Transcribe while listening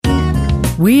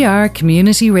We are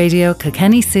Community Radio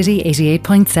Kilkenny City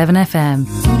 88.7 FM.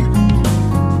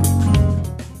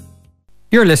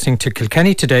 You're listening to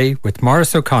Kilkenny Today with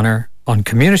Maurice O'Connor on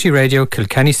Community Radio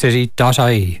Kilkenny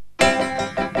City.ie.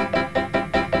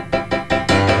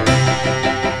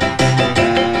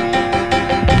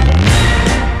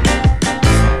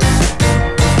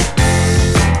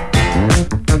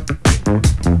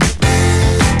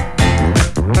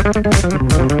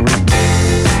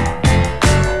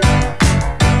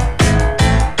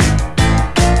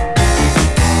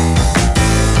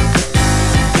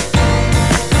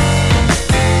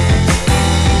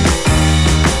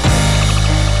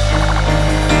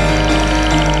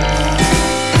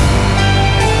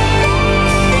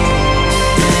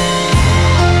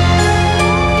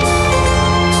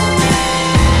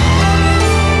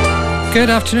 Good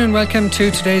afternoon, welcome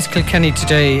to today's Kilkenny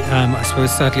Today. I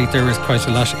suppose sadly there was quite a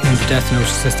lot in the death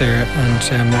notices there, and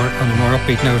on a more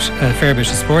upbeat note, a fair bit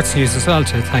of sports news as well,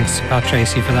 thanks to Pat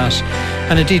Tracy for that.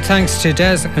 And indeed thanks to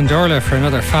Des and Orla for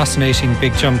another fascinating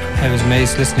big jump. I was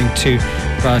amazed listening to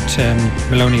Brad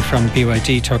Maloney from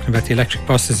BYD talking about the electric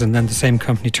buses, and then the same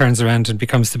company turns around and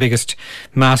becomes the biggest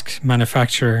mask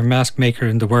manufacturer, mask maker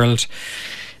in the world.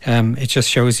 It just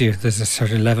shows you there's a sort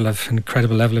of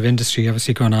incredible level of industry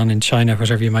obviously going on in China,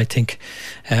 whatever you might think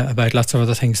about lots of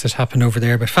other things that happen over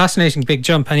there. But fascinating big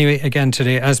jump anyway again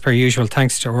today, as per usual.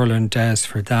 Thanks to Orla and Des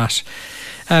for that.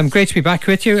 Great to be back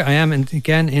with you. I am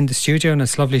again in the studio, and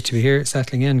it's lovely to be here,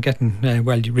 settling in, getting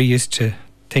reused to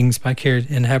things back here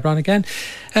in Hebron again.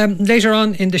 Later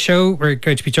on in the show we're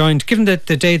going to be joined, given the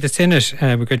day that's in it,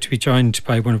 we're going to be joined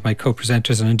by one of my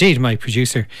co-presenters and indeed my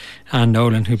producer, Ann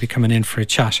Nolan, who'll be coming in for a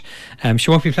chat. She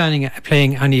won't be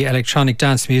playing any electronic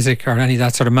dance music or any of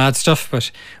that sort of mad stuff,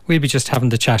 but we'll be just having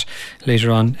the chat later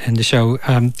on in the show.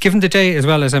 Given the day as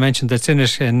well, as I mentioned, that's in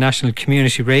it, National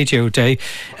Community Radio Day,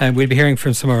 we'll be hearing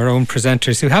from some of our own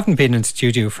presenters who haven't been in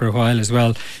studio for a while as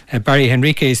well. Barrie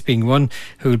Henriques being one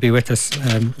who will be with us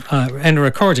in a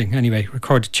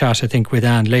recorded chat I think with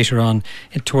Anne later on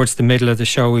towards the middle of the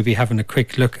show. We'll be having a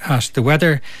quick look at the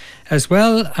weather as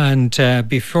well, and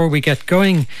before we get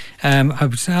going, I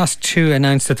was asked to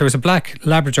announce that there was a black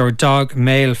Labrador dog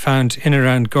male found in and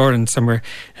around Goran somewhere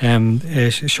a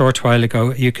short while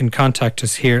ago. You can contact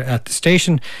us here at the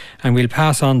station and we'll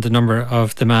pass on the number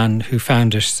of the man who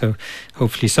found it, so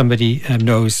hopefully somebody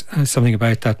knows something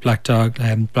about that black dog,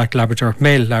 black Labrador,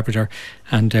 male Labrador,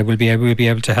 and we'll be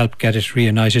able to help get it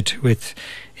reunited with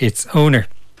its owner.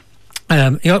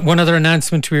 One other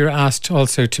announcement we were asked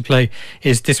also to play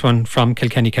is this one from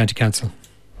Kilkenny County Council.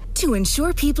 To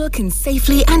ensure people can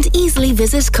safely and easily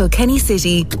visit Kilkenny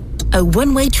City, a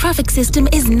one-way traffic system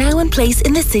is now in place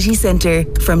in the city centre,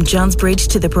 from John's Bridge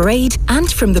to the Parade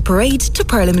and from the Parade to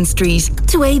Parliament Street,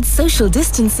 to aid social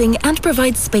distancing and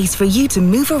provide space for you to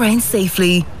move around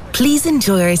safely. Please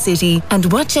enjoy our city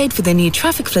and watch out for the new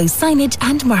traffic flow signage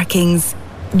and markings.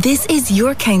 This is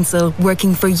your council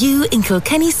working for you in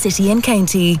Kilkenny City and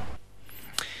County.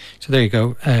 So there you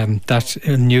go. That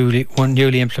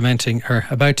newly implementing, or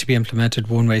about to be implemented,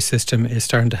 one-way system is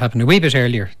starting to happen a wee bit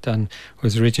earlier than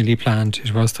was originally planned.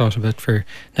 It was thought of it for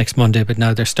next Monday, but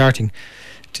now they're starting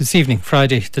this evening,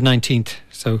 Friday the 19th.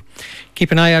 So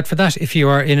keep an eye out for that if you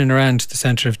are in and around the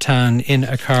centre of town in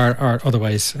a car or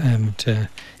otherwise.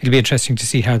 It'll be interesting to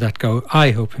see how that goes.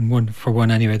 I hope, for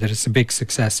one anyway, that it's a big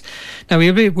success. Now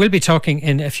we'll be talking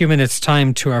in a few minutes'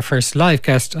 time to our first live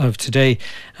guest of today,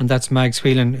 and that's Mags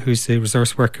Whelan, who's the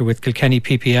resource worker with Kilkenny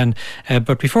PPN.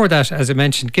 But before that, as I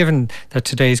mentioned, given that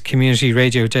today's Community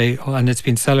Radio Day and it's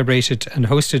been celebrated and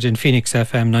hosted in Phoenix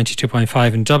FM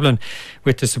 92.5 in Dublin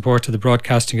with the support of the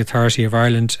Broadcasting Authority of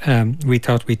Ireland, we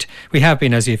thought we have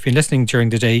been, as you've been listening during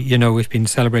the day, we've been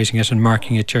celebrating it and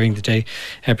marking it during the day,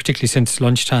 particularly since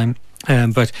lunchtime.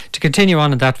 But to continue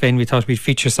on in that vein, we thought we'd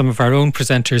feature some of our own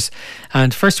presenters,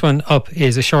 and first one up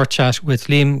is a short chat with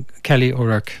Liam Kelly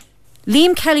O'Rourke.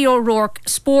 Liam Kelly O'Rourke,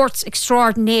 sports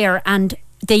extraordinaire and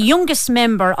the youngest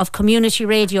member of Community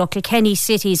Radio Kilkenny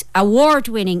City's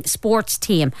award-winning sports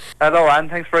team. Hello, Anne.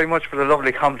 Thanks very much for the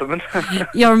lovely compliment.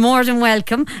 You're more than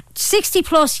welcome. 60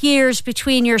 plus years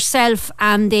between yourself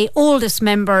and the oldest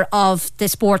member of the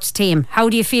sports team. How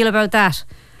do you feel about that?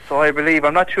 So I believe,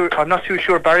 I'm not too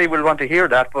sure Barrie will want to hear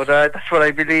that, but that's what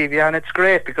I believe, yeah, and it's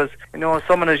great because,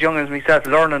 someone as young as myself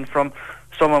learning from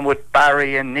someone with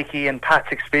Barrie and Nicky and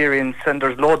Pat's experience, and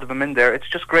there's loads of them in there, it's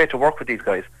just great to work with these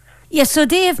guys. Yeah, so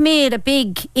they have made a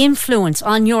big influence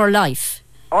on your life.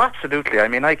 Oh, absolutely. I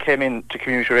mean, I came into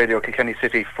Community Radio Kilkenny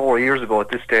City 4 years ago at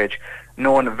this stage,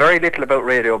 knowing very little about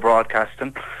radio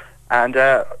broadcasting, And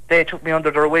they took me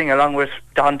under their wing along with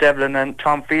Don Devlin and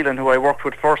Tom Phelan, who I worked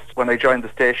with first when I joined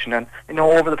the station. And, you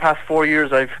know, over the past 4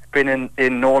 years I've been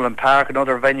in Nolan Park and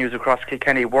other venues across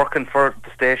Kilkenny working for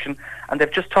the station, and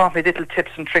they've just taught me little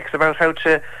tips and tricks about how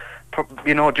to,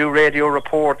 you know, do radio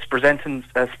reports, presenting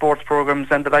sports programmes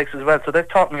and the likes as well. So they've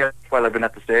taught me while I've been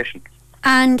at the station.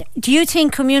 And do you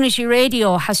think community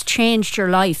radio has changed your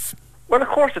life? Well, of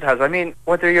course it has. I mean,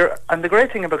 and the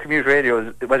great thing about community radio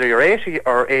is whether you're 80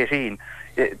 or 18,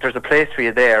 there's a place for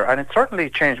you there. And it certainly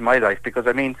changed my life because,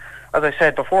 I mean, as I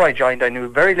said, before I joined, I knew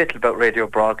very little about radio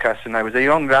broadcasting. I was a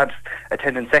young lad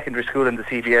attending secondary school in the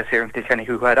CBS here in Kilkenny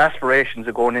who had aspirations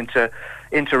of going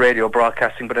into radio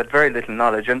broadcasting but had very little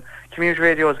knowledge. And community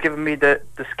radio has given me the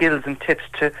skills and tips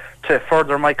to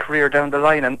further my career down the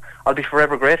line, and I'll be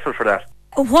forever grateful for that.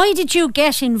 Why did you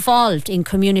get involved in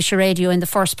community radio in the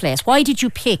first place? Why did you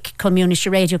pick Community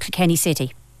Radio Kilkenny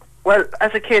City? Well,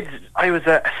 as a kid, I was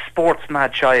a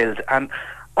sports-mad child, and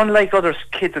unlike other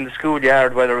kids in the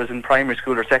schoolyard, whether it was in primary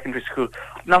school or secondary school,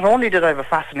 not only did I have a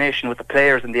fascination with the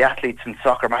players and the athletes in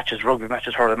soccer matches, rugby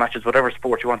matches, hurling matches, whatever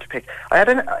sport you want to pick, I had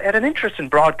an interest in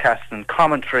broadcasting,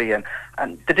 commentary, and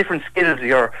the different skills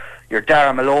your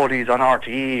Dara Melodies on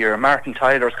RTE, your Martin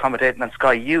Tyler's commentating on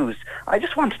Sky News. I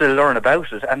just wanted to learn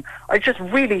about it, and I just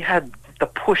really had the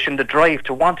push and the drive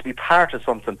to want to be part of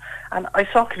something. And I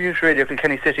saw Community Radio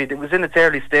Kilkenny City. It was in its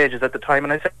early stages at the time,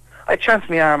 and I said I'd chance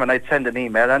my arm and I'd send an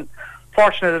email. And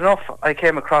fortunate enough, I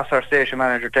came across our station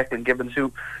manager, Declan Gibbons,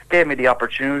 who gave me the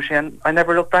opportunity, and I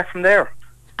never looked back from there.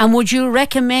 And would you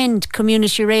recommend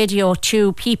community radio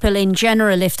to people in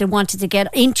general if they wanted to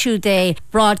get into the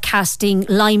broadcasting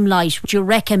limelight? Would you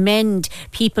recommend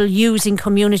people using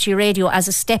community radio as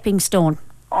a stepping stone?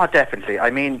 Oh, definitely.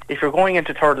 I mean, if you're going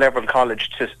into third level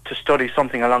college to study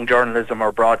something along journalism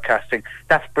or broadcasting,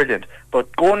 that's brilliant.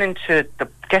 But going into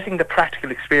getting the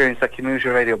practical experience that community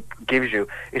radio gives you,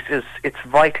 it's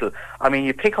vital. I mean,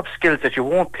 you pick up skills that you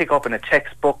won't pick up in a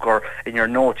textbook or in your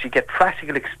notes. You get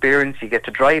practical experience, you get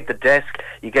to drive the desk,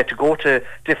 you get to go to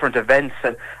different events,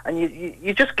 and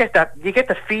you just get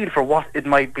the feel for what it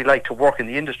might be like to work in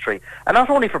the industry. And not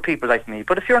only for people like me,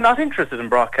 but if you're not interested in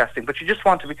broadcasting, but you just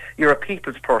want to be, you're a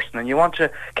people's person and you want to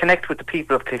connect with the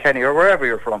people of Kilkenny or wherever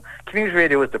you're from, community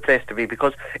radio is the place to be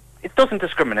because it doesn't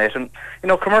discriminate. And, you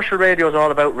know, commercial radio is all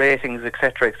about ratings,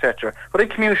 etc., etc. But in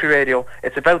community radio,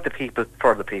 it's about the people,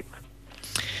 for the people.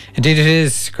 Indeed it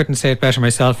is. Couldn't say it better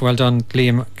myself. Well done,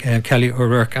 Liam Kelly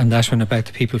O'Rourke, on that one about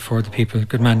the people, for the people.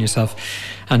 Good man yourself.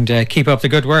 And keep up the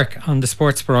good work on the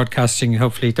sports broadcasting.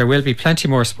 Hopefully there will be plenty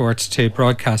more sports to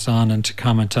broadcast on and to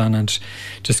comment on and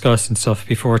discuss and stuff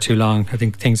before too long. I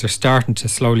think things are starting to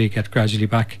slowly get gradually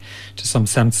back to some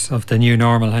sense of the new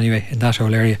normal anyway in that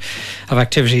whole area of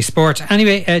activity. Sport.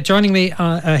 Anyway, joining me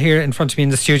here in front of me in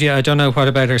the studio, I don't know what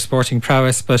about her sporting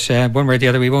prowess, but one way or the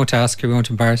other we won't ask her, we won't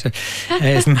embarrass her,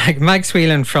 is Mags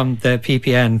Whelan from the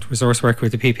PPN, resource worker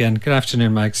with the PPN. Good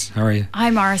afternoon, Mags. How are you? Hi,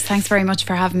 Maurice. Thanks very much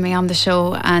for having me on the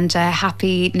show, and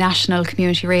happy National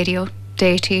Community Radio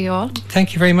Day to you all.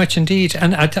 Thank you very much indeed.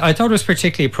 And I thought it was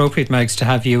particularly appropriate, Mags, to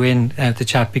have you in the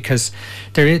chat because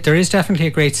there is definitely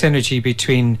a great synergy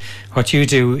between what you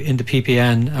do in the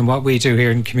PPN and what we do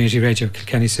here in Community Radio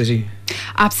Kilkenny City.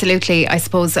 Absolutely. I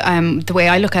suppose the way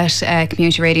I look at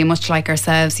community radio, much like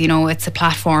ourselves, you know, it's a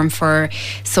platform for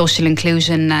social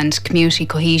inclusion and community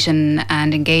cohesion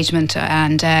and engagement.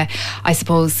 And I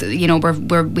suppose, you know,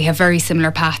 we have very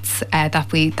similar paths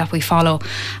that we follow.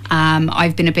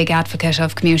 I've been a big advocate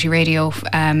of community radio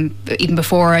even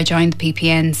before I joined the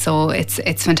PPN. So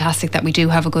it's fantastic that we do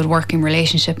have a good working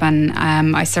relationship, and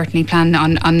I certainly plan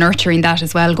on nurturing that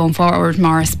as well going forward,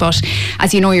 Maurice. But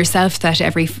as you know yourself, that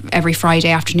every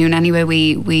Friday afternoon anyway,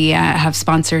 we have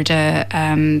sponsored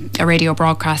a radio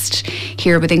broadcast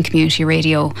here within community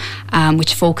radio,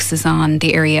 which focuses on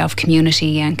the area of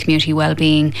community and community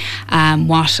well-being,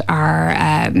 what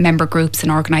our member groups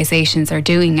and organisations are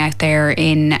doing out there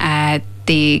in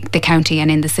the county and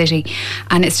in the city.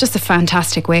 And it's just a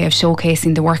fantastic way of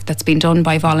showcasing the work that's been done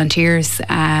by volunteers,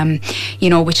 you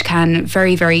know, which can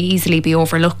very, very easily be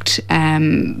overlooked,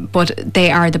 but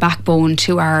they are the backbone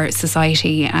to our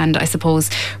society, and I suppose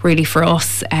really for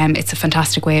us it's a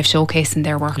fantastic way of showcasing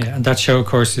their work. Yeah, and that show of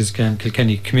course is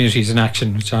Kilkenny Communities in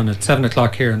Action, which is on at 7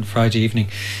 o'clock here on Friday evening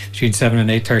between 7 and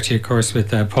 8:30 of course,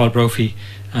 with Paul Brophy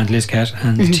and Liz Kett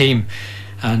and the team.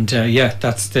 And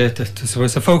that's so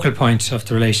it's a focal point of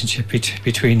the relationship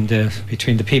between the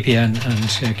PPN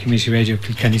and Community Radio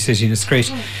Kilkenny City, and it's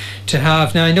great to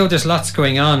have. Now I know there's lots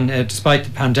going on despite the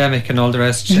pandemic and all the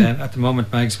rest at the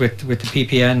moment, Mags, with the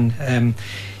PPN.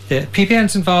 The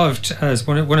PPN's involved as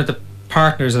one of the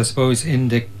partners, I suppose, in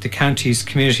the county's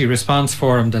community response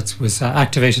forum that was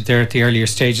activated there at the earlier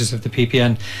stages of the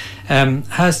PPN.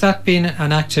 Has that been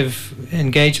an active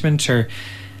engagement, or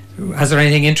has there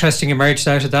anything interesting emerged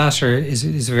out of that, or is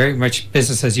it very much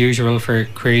business as usual for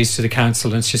queries to the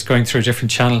council and it's just going through a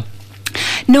different channel?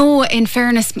 No, in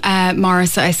fairness,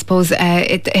 Maurice, I suppose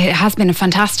it has been a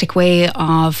fantastic way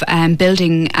of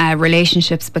building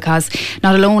relationships, because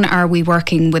not alone are we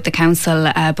working with the council,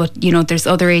 but there's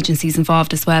other agencies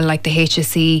involved as well, like the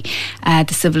HSE,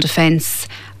 the Civil Defence,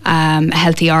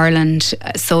 Healthy Ireland.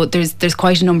 So there's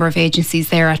quite a number of agencies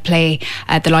there at play,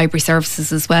 the library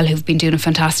services as well, who've been doing a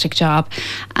fantastic job.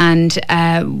 And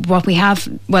what we have,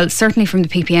 well, certainly from the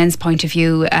PPN's point of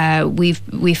view,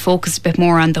 we've focused a bit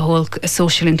more on the whole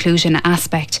social inclusion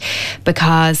aspect,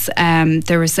 because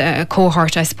there was a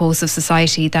cohort, I suppose, of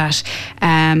society that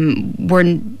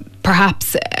were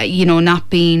perhaps not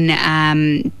being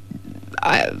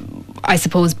I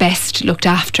suppose best looked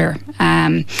after.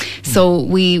 So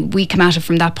we come at it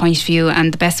from that point of view,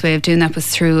 and the best way of doing that was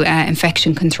through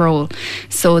infection control.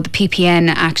 So the PPN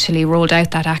actually rolled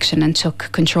out that action and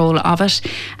took control of it,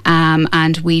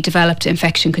 and we developed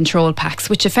infection control packs,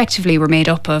 which effectively were made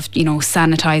up of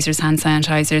sanitisers, hand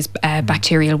sanitisers,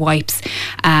 bacterial wipes,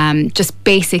 just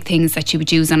basic things that you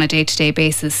would use on a day-to-day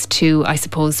basis to, I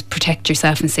suppose, protect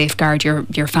yourself and safeguard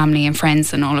your family and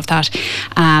friends and all of that,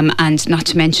 and not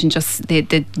to mention just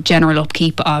the general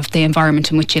upkeep of the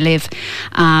environment in which you live.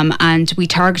 And we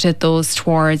targeted those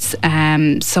towards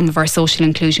some of our social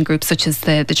inclusion groups, such as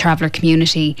the traveller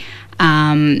community,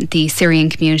 the Syrian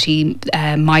community,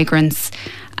 migrants,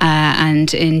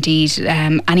 and indeed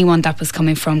anyone that was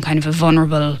coming from kind of a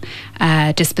vulnerable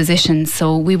disposition.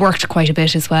 So we worked quite a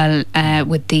bit as well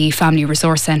with the family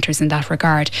resource centres in that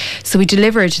regard. So we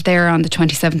delivered there on the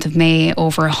 27th of May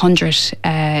over 100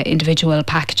 individual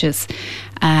packages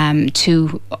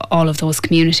to all of those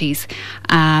communities.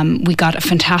 We got a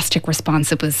fantastic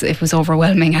response. It was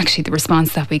overwhelming, actually, the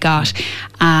response that we got.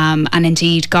 And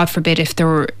indeed, God forbid, if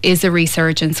there is a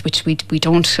resurgence, which we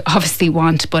don't obviously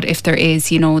want, but if there is,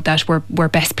 that we're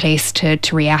best placed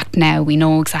to react now. We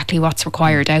know exactly what's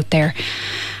required out there.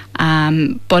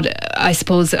 But I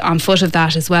suppose on foot of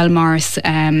that as well, Maurice,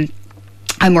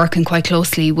 I'm working quite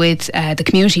closely with the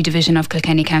community division of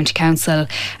Kilkenny County Council,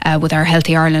 with our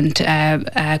Healthy Ireland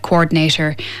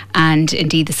coordinator, and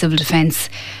indeed the Civil Defence,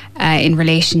 in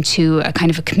relation to a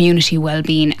kind of a community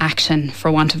wellbeing action,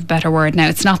 for want of a better word. Now,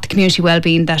 it's not the community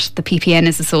wellbeing that the PPN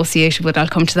is associated with. I'll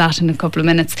come to that in a couple of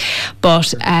minutes,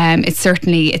 but it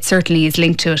certainly is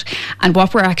linked to it. And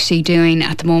what we're actually doing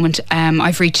at the moment,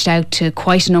 I've reached out to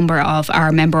quite a number of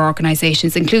our member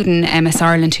organisations, including MS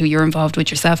Ireland, who you're involved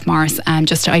with yourself, Maurice,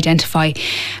 just to identify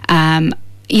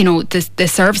the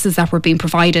services that were being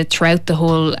provided throughout the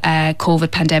whole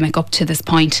COVID pandemic up to this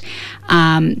point.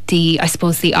 I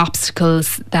suppose the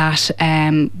obstacles that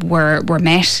were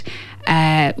met,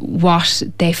 what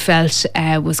they felt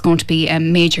was going to be a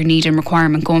major need and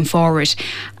requirement going forward.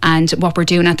 And what we're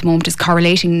doing at the moment is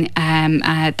correlating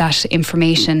that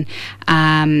information,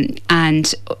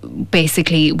 and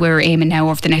basically we're aiming now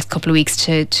over the next couple of weeks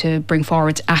to bring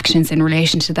forward actions in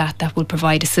relation to that will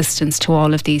provide assistance to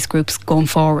all of these groups going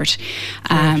forward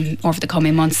over the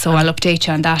coming months. So I'll update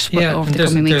you on that over the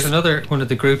coming weeks. There's another one of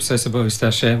the groups, I suppose,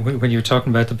 that when you're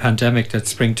talking about the pandemic, that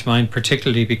spring to mind,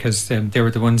 particularly because they were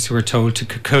the ones who were told to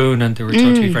cocoon, and they were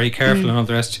told to be very careful and all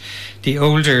the rest. The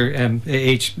older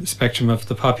age spectrum of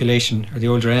the population, or the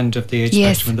older end of the age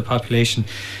spectrum of the population,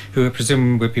 who I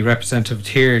presume would be represented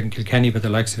here in Kilkenny by the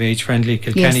likes of Age Friendly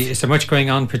Kilkenny. Is there much going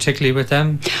on particularly with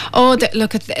them?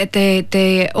 Look at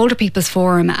the Older People's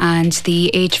Forum and the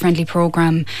Age Friendly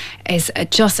programme is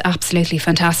just absolutely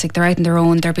fantastic. They're out on their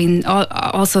own.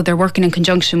 They're working in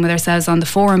conjunction with ourselves on the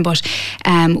forum, but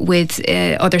with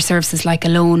other services like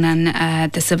Alone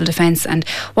and the Civil Defence. And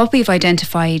what we've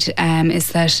identified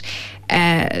is that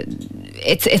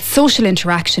it's social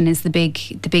interaction is the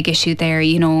big issue there.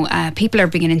 People are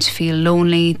beginning to feel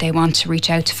lonely. They want to reach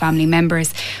out to family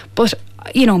members, but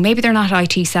maybe they're not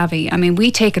IT savvy. I mean, we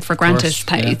take it for granted,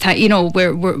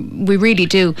 we really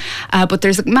do. But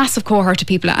there's a massive cohort of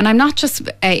people, and I'm not just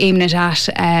aiming it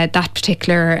at that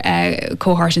particular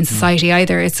cohort in society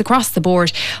either. It's across the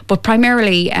board, but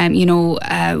primarily,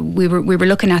 we were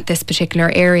looking at this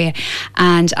particular area,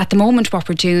 and at the moment, what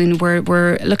we're doing,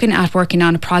 we're looking at working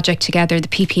on a project together, the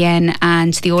PPN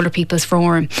and the Older People's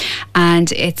Forum,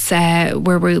 and it's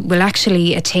where we'll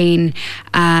actually attain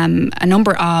a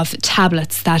number of tablets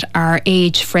tablets that are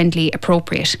age friendly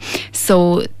appropriate.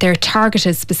 So they're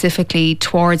targeted specifically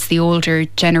towards the older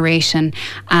generation,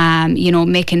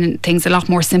 making things a lot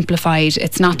more simplified.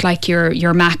 It's not like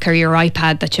your Mac or your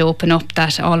iPad that you open up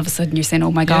that all of a sudden you're saying,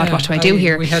 oh my God, what do I do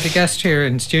here? We had a guest here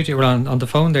in studio on the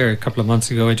phone there a couple of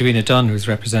months ago, Edwina Dunn, who's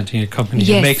representing a company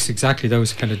who makes exactly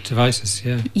those kind of devices.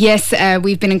 Yeah. Yes,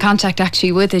 we've been in contact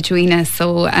actually with Edwina,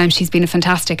 so she's been a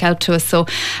fantastic help to us. So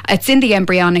it's in the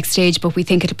embryonic stage, but we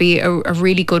think it'll be a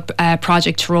really good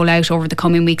project to roll out over the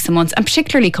coming weeks and months, and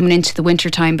particularly coming into the winter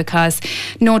time, because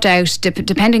no doubt,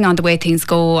 depending on the way things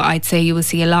go, I'd say you will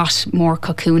see a lot more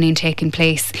cocooning taking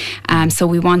place. So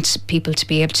we want people to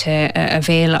be able to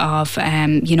avail of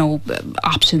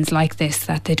options like this,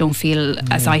 that they don't feel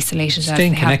as isolated as they have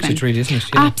been. Staying connected, really, isn't it?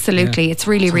 Yeah. Absolutely, it's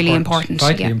really important.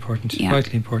 Vitally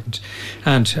important,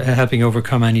 and helping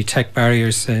overcome any tech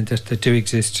barriers that do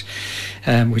exist,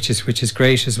 which is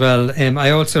great as well. I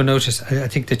also noticed, I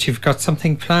think that you've got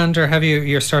something planned, or have you?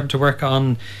 You're starting to work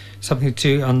on something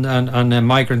to on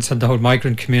migrants and the whole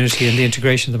migrant community and the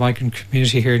integration of the migrant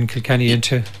community here in Kilkenny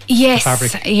into the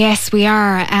fabric. Yes, we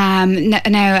are.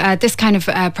 Now, this kind of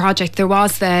project, there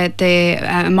was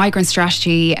the migrant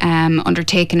strategy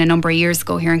undertaken a number of years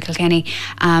ago here in Kilkenny,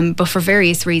 but for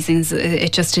various reasons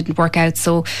it just didn't work out.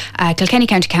 So Kilkenny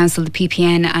County Council, the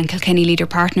PPN and Kilkenny Leader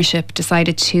Partnership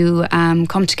decided to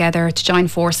come together to join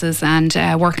forces and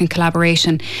work in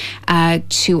collaboration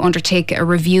to undertake a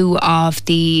review of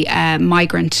the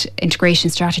migrant integration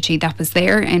strategy that was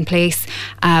there in place,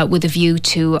 with a view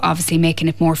to obviously making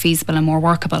it more feasible and more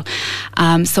workable.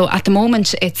 So at the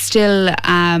moment it's still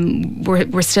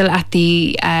we're still at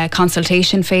the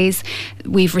consultation phase.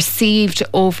 We've received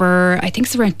over, I think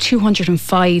it's around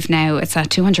 205 now. It's at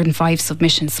 205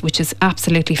 submissions, which is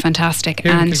absolutely fantastic.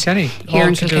 Here in Kilkenny, here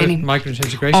in Kilkenny, migrant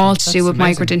integration. All to do with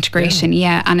migrant integration,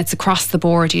 yeah, and it's across the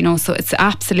board, so it's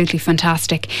absolutely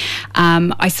fantastic.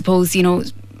 I suppose,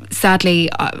 sadly,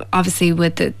 obviously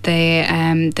with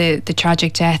the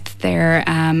tragic death there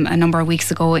a number of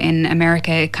weeks ago in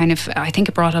America, it kind of, I think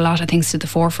it brought a lot of things to the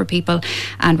fore for people,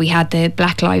 and we had the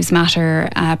Black Lives Matter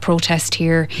protest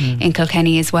here in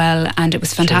Kilkenny as well, and it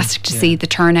was fantastic to see the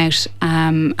turnout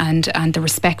and the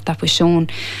respect that was shown.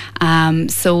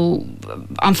 So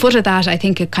on foot of that, I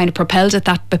think it kind of propelled it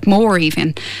that bit more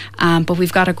even, but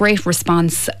we've got a great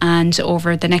response, and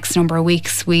over the next number of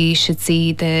weeks we should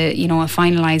see a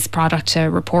finalised product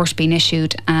report being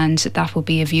issued, and that will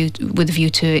be with a view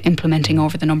to implementing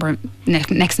over the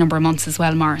next number of months as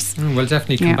well, Maurice. We'll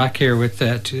definitely come back here with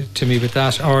to me with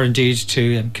that, or indeed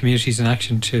to Communities in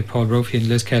Action, to Paul Ropey and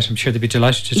Liz Kett. I'm sure they'd be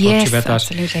delighted to talk to you about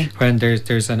absolutely. That when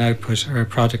there's an output or a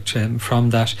product from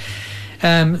that.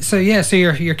 So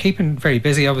you're keeping very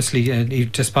busy, obviously,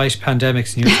 despite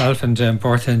pandemics, and yourself and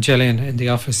Bertha and Gillian in the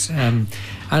office. And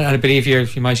I believe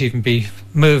you might even be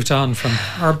moving on from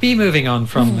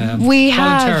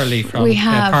voluntarily from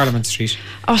Parliament Street.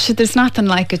 Oh, sure, there's nothing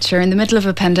like it, sure. In the middle of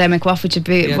a pandemic, what would you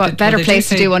be? What better place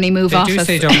to do when you move office?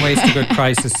 They do say don't waste a good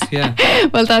crisis, yeah.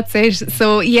 Well, that's it.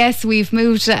 So, yes, we've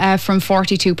moved from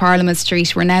 42 Parliament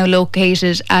Street. We're now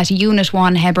located at Unit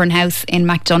 1 Hebron House in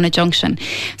McDonough Junction.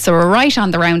 So we're right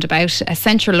on the roundabout, a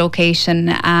central location.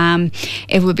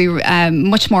 It would be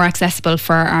much more accessible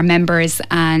for our members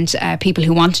and people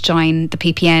who want to join the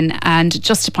PPN. And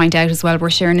just to point out as well,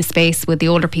 we're sharing a space with the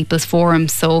Older People's Forum.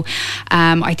 So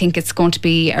I think it's going to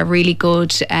be a really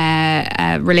good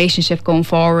relationship going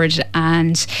forward,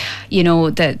 and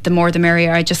the more the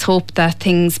merrier. I just hope that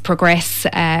things progress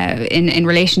in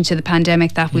relation to the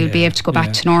pandemic, that we'll be able to go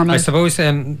back to normal. I suppose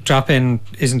drop-in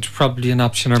isn't probably an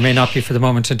option, or may not be for the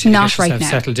moment, until you get yourself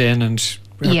settled in and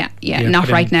not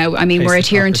right now. I mean, we're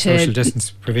adhering to social distance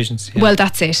provisions. Well,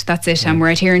 that's it, and we're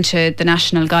adhering to the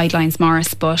national guidelines,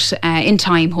 Maurice, but in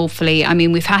time, hopefully. I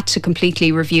mean, we've had to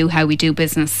completely review how we do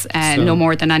business, no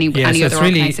more than any other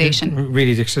organisation.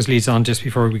 Really, this just leads on just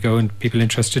before we go, and people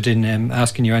interested in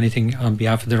asking you anything on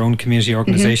behalf of their own community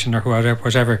organisation or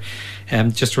whatever,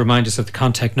 just remind us of the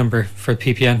contact number for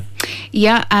PPN.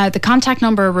 The contact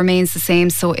number remains the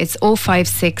same, so it's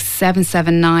 056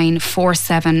 779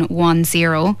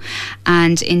 4710.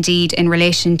 And indeed, in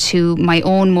relation to my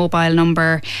own mobile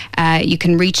number, you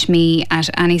can reach me at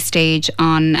any stage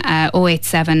on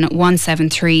 087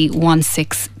 173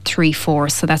 1634.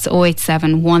 So that's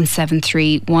 087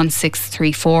 173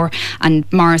 1634. And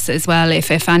Maurice as well,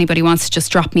 if anybody wants to just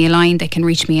drop me a line, they can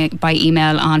reach me by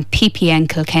email on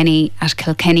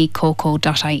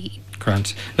ppnkilkenny@kilkennycoco.ie.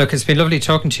 Grant. Look, it's been lovely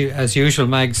talking to you as usual,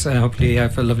 Mags. Hopefully you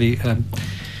have a lovely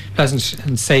pleasant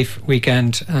and safe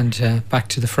weekend, and back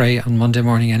to the fray on Monday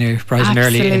morning anyway, bright and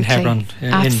early in Hebron,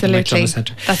 in the McDonald's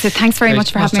Centre. That's it. Thanks very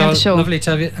much for having me on the show. Lovely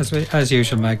to have you as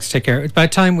usual, Mags. Take care. It's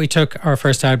about time we took our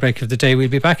first outbreak of the day. We'll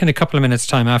be back in a couple of minutes'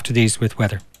 time after these with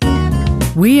weather.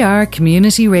 We are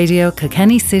Community Radio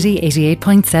Kilkenny City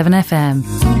 88.7 FM.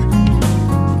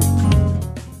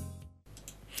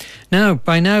 Now,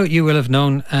 by now you will have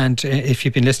known, and if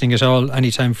you've been listening at all,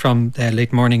 anytime from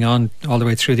late morning on all the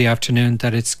way through the afternoon,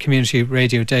 that it's Community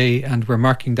Radio Day, and we're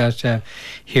marking that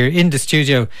here in the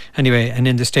studio anyway, and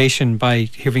in the station by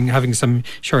having some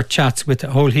short chats with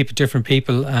a whole heap of different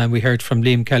people. We heard from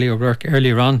Liam Kelly O'Rourke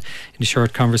earlier on in a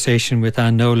short conversation with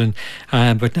Ann Nolan,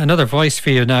 but another voice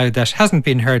for you now that hasn't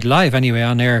been heard live anyway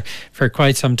on air for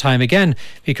quite some time, again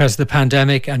because of the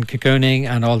pandemic and cocooning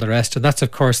and all the rest, and that's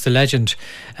of course the legend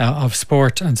of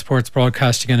sport and sports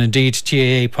broadcasting, and indeed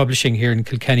GAA publishing here in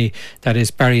Kilkenny, that is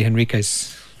Barrie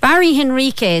Henriques. Barrie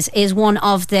Henriques is one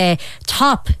of the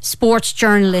top sports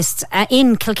journalists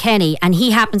in Kilkenny, and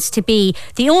he happens to be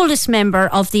the oldest member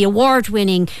of the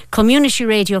award-winning Community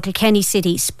Radio Kilkenny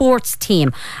City sports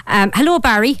team. Hello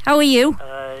Barrie, how are you?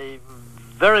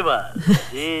 Very well.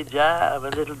 Indeed, yeah, I'm a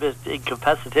little bit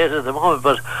incapacitated at the moment,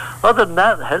 but other than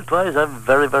that, health-wise, I'm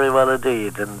very, very well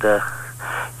indeed. And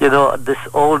this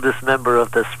oldest member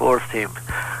of the sports team.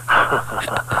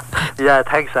 Yeah,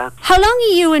 thanks, Anne. How long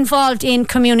are you involved in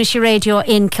community radio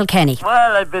in Kilkenny?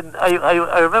 Well,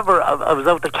 I remember I was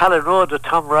out the Callan Road with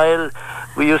Tom Ryle.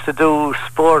 We used to do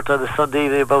sport on a Sunday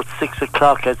evening about 6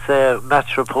 o'clock, I'd say,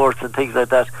 match reports and things like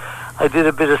that. I did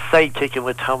a bit of sidekicking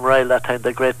with Tom Ryle that time,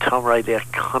 the great Tom Ryle, the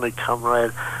iconic Tom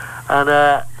Ryle. And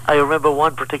I remember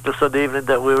one particular Sunday evening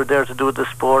that we were there to do the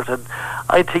sport, and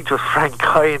I think it was Frank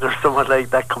Kine or someone like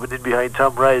that coming in behind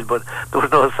Tom Ryle, but there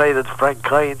was no sign of Frank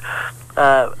Kine.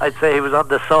 I'd say he was on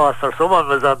the sauce, or someone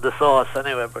was on the sauce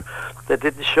anyway, but they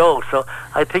didn't show. So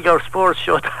I think our sports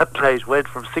show that night went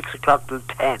from 6 o'clock till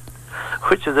 10,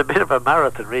 which is a bit of a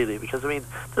marathon really, because I mean,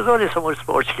 there's only so much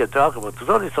sport you can talk about. There's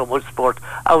only so much sport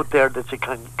out there that you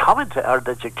can comment or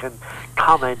that you can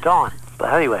comment on.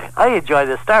 But anyway, I enjoyed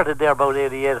it. Started there about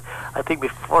 88. I think my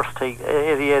first thing,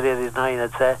 88, 89,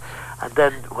 I'd say. And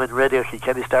then when Radio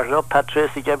Kilkenny started up, Pat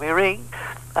Tracy gave me a ring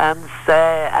and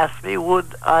asked me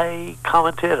would I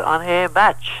commentate on a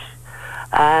match.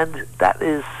 And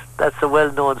that's a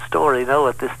well-known story now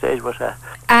at this stage. But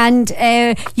and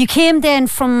you came then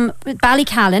from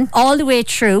Ballycallan all the way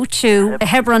through to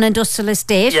Hebron Industrial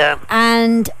Estate,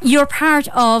 and you're part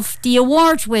of the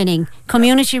award-winning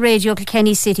Community Radio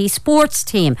Kilkenny City sports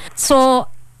team. So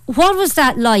what was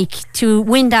that like to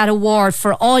win that award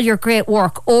for all your great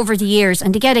work over the years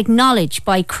and to get acknowledged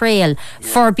by CRAOL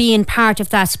for being part of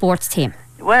that sports team?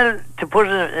 Well, to put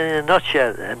it in a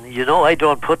nutshell, and I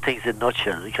don't put things in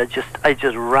nutshells, I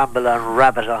just ramble and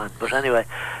rabbit on. But anyway,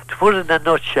 to put it in a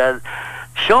nutshell,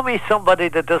 show me somebody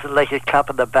that doesn't like a clap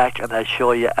on the back and I'll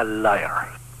show you a liar.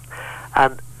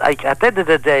 And at the end of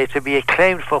the day, to be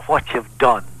acclaimed for what you've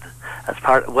done,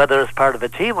 whether as part of a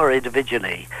team or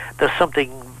individually, there's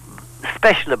something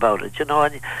special about it, you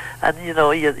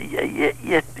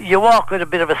walk with a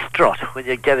bit of a strut when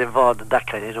you get involved in that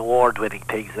kind of award-winning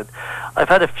things. And I've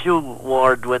had a few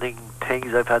award-winning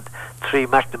things. I've had 3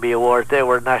 McNamee Awards. They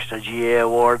were National GA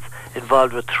Awards,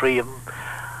 involved with 3 of them.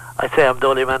 I'd say I'm the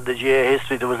only man in the GA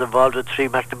history that was involved with 3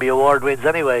 McNamee Award wins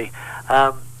anyway.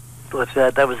 But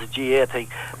that was a GA thing.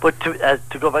 But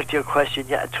to go back to your question,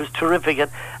 yeah, it was terrific, and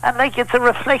it's a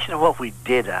reflection of what we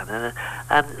did, and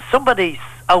somebody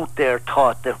out there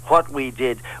thought that what we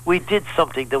did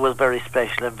something that was very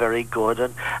special and very good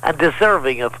and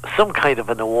deserving of some kind of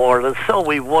an award, and so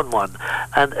we won one.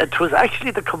 And it was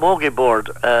actually the Camogie board,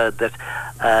 the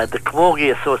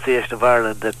Camogie Association of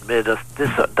Ireland, that made us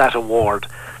that award.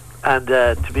 And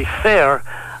to be fair,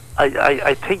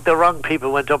 I think the wrong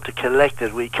people went up to collect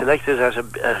it. We collected it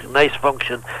at a nice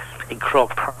function in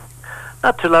Croke Park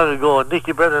not too long ago, and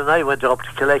Nicky Brennan and I went up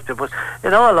to collect it. But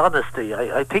in all honesty,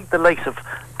 I think the likes of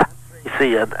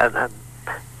Tracy and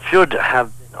should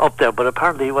have up there, but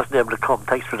apparently he wasn't able to come,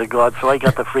 thanks for the God, so I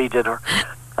got the free dinner.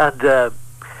 And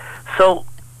so,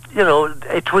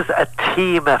 it was a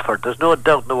team effort. There's no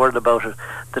doubt in the world about it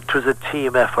that it was a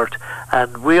team effort,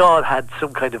 and we all had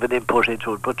some kind of an input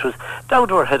into it, but it was down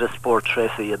to our head of sport,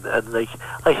 Tracy, and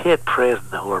I hate praising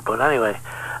the word, but anyway,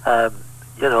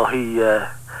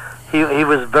 he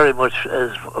was very much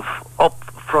as up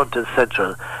front and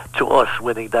central to us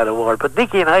winning that award. But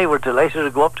Nicky and I were delighted to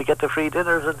go up to get the free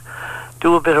dinners and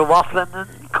do a bit of waffling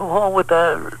and come home with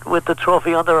the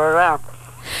trophy under our arm.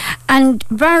 And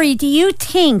Barrie, do you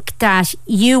think that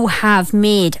you have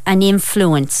made an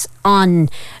influence on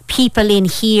people in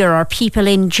here or people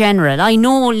in general? I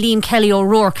know Liam Kelly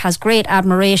O'Rourke has great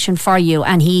admiration for you,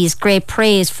 and he's great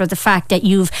praise for the fact that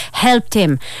you've helped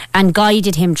him and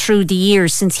guided him through the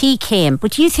years since he came.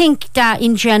 But do you think that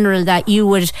in general that you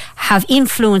would have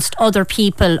influenced other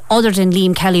people other than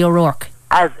Liam Kelly O'Rourke?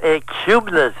 As a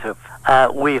cumulative,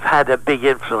 we've had a big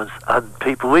influence on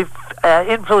people. We've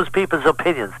influenced people's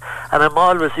opinions, and I'm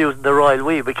always using the royal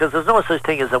we, because there's no such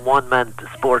thing as a one-man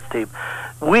sports team.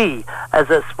 We, as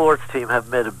a sports team, have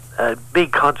made a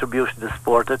big contribution to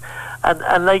sport, and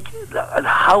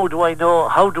how do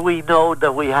we know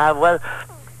that we have? Well,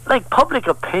 like, public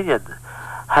opinion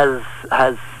has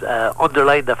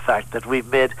underlined the fact that we've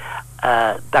made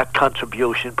that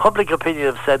contribution. Public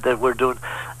opinion have said that we're doing.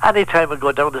 Anytime I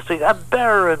go down the street, and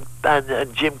Bear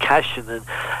and Jim Cashin and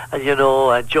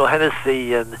Joe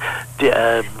Hennessy and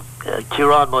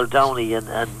Kieran Muldowney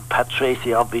and Pat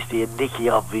Tracy, obviously, and Nicky,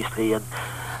 obviously, and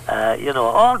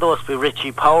all those people,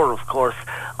 Richie Power, of course,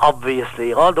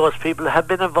 obviously, all those people have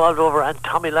been involved over, and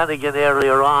Tommy Lanigan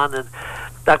earlier on, and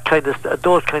that kind of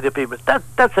those kind of people.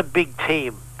 That's a big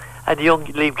team, and young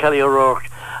Liam Kelly O'Rourke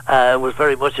was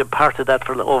very much a part of that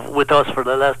with us for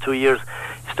the last 2 years.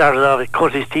 He started off, it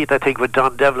cut his teeth, I think, with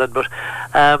Don Devlin, but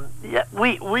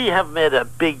we have made a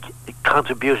big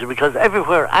contribution, because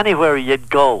anywhere you'd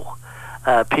go,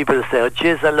 people would say, "Oh,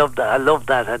 jeez, I love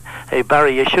that," and "Hey,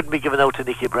 Barrie, you shouldn't be giving out to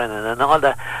Nicky Brennan," and all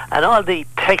the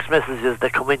text messages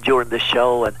that come in during the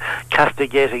show and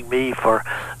castigating me for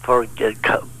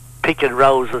picking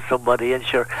rows with somebody. And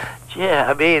sure, yeah,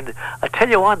 I mean, I tell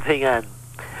you one thing, Ann,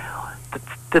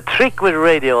 the trick with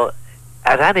radio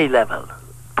at any level,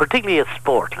 particularly at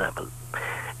sport level,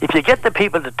 if you get the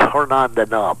people to turn on the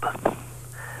knob,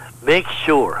 make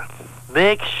sure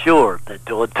they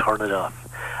don't turn it off.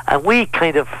 And we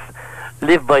kind of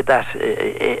live by that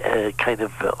kind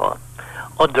of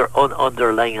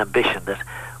underlying ambition that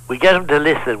we get them to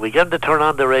listen, we get them to turn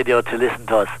on the radio to listen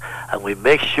to us, and we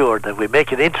make sure that we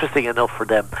make it interesting enough for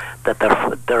them that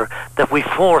that we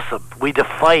force them, we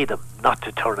defy them not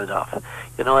to turn it off.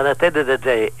 And at the end of the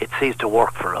day, it seems to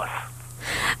work for us.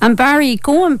 And Barrie,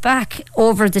 going back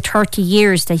over the 30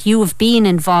 years that you have been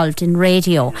involved in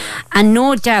radio, and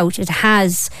no doubt it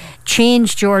has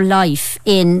changed your life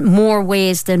in more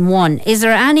ways than one, is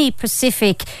there any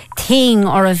specific thing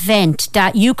or event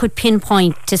that you could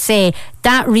pinpoint to say,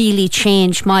 that really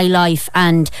changed my life,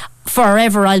 and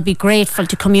forever I'll be grateful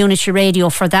to community radio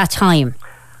for that time?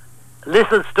 A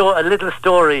little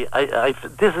story.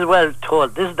 This is well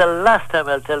told. This is the last time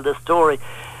I'll tell this story.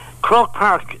 Croke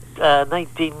Park,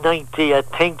 1990, I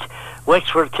think,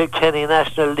 Wexford Kilkenny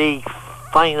National League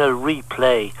final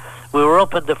replay. We were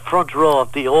up in the front row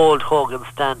of the old Hogan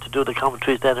stand to do the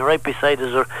commentaries then, and right beside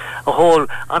us a hole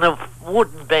on a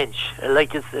wooden bench,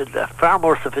 like it's far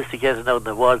more sophisticated now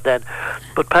than it was then.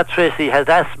 But Pat Tracy has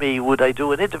asked me, would I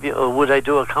do an interview or would I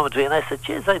do a commentary, and I said,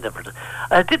 jeez,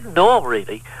 I didn't know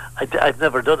really. I've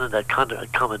never done a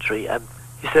commentary, and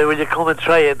he said, will you come and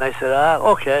try it? And I said,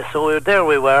 okay. So there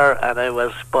we were, and I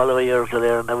was following years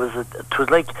there, and it was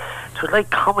like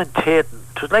commentating.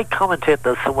 It was like commentating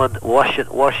on someone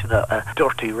washing a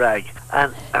dirty rag.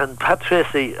 And Pat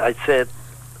Tracy, I'd say,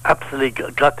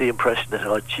 absolutely got the impression that,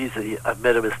 oh, jeez, I've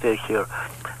made a mistake here.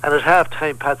 And at half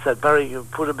time, Pat said, Barrie, you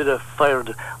put a bit of fire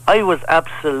into it. I was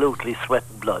absolutely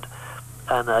sweating blood.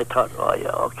 And I thought, oh, yeah,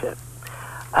 okay.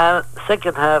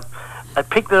 Second half, I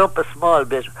picked it up a small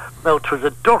bit. Now, it was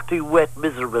a dirty, wet,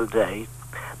 miserable day.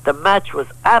 The match was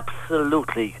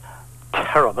absolutely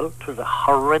terrible. It was a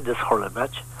horrendous hurling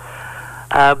match.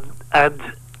 And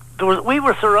we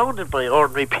were surrounded by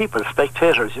ordinary people,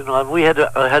 spectators, and I had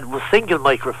a single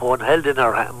microphone held in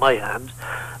my hand,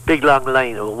 big long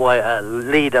line,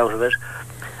 lead out of it.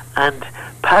 And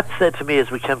Pat said to me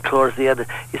as we came towards the end,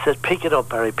 he said, pick it up,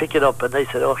 Barrie, pick it up. And I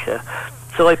said, okay.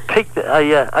 So I picked it.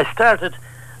 I started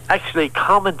actually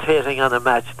commentating on a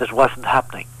match that wasn't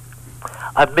happening.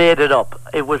 I made it up.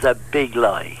 It was a big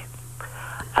lie.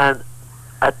 And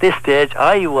at this stage,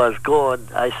 I was going,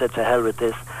 I said, to hell with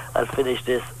this. I'll finish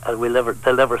this, and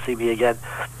they'll never see me again.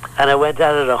 And I went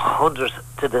at it 100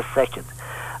 to the second.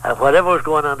 And whatever was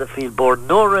going on the field bore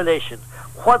no relation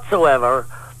whatsoever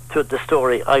to the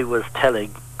story I was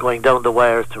telling, going down the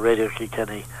wires to Radio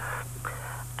Kilkenny.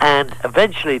 And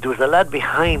eventually there was a lad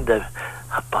behind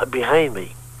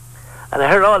me, and I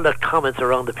heard all the comments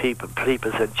around the people.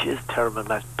 People said, "Jeez, terrible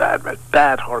match,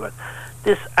 bad hurling."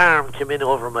 This arm came in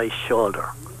over my shoulder,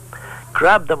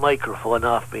 grabbed the microphone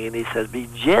off me, and he said, "Be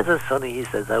Jesus, sonny," he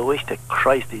says, "I wish to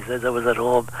Christ," he says, "I was at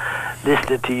home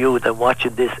listening to you than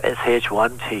watching this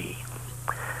SH1T."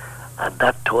 And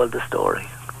that told the story.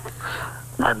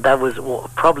 And that was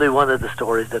probably one of the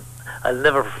stories that I'll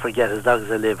never forget as long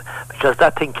as I live, because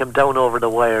that thing came down over the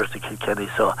wires to Kilkenny,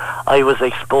 so I was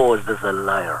exposed as a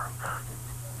liar.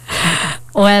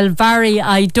 Well, Barrie,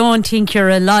 I don't think you're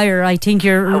a liar. I think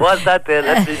you're... I was that day,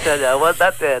 let me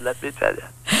tell you.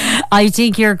 I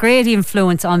think you're a great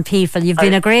influence on people. You've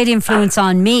been a great influence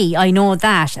on me, I know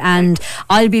that, and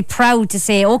I'll be proud to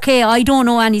say, okay, I don't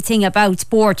know anything about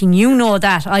sport, and you know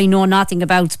that I know nothing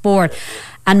about sport,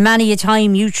 and many a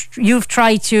time you've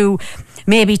tried to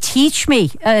maybe teach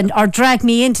me or drag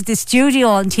me into the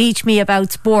studio and teach me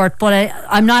about sport, but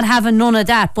I'm not having none of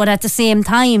that. But at the same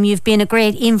time, you've been a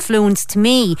great influence to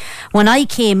me when I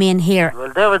came in here.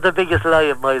 Well, that was the biggest lie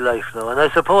of my life now, and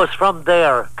I suppose from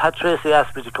there Pat Tracy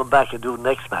asked me to come back and do the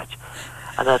next match,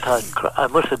 and I thought I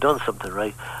must have done something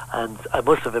right, and I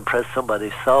must have impressed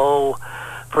somebody. So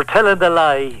for telling the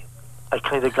lie, I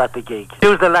kind of got the gig.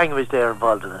 There was the language there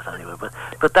involved in it anyway,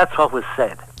 but that's what was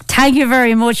said. Thank you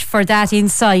very much for that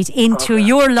insight into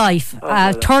your life,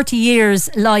 30 years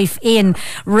life in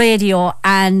radio,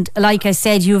 and like I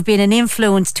said, you've been an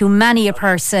influence to many a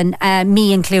person,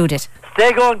 me included.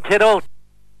 Stay going, kiddo.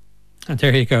 And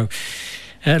there you go.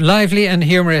 Lively and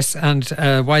humorous and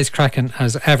wisecracking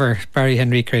as ever, Barrie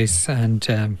Henriques, and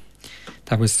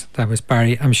that was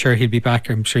Barrie. I'm sure he'll be back.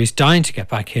 I'm sure he's dying to get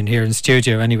back in here in the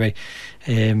studio anyway.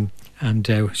 And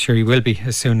sure he will be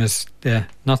as soon as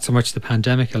not so much the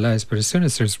pandemic allows, but as soon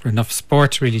as there's enough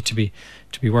sport really to be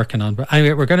working on. But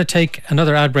anyway, we're going to take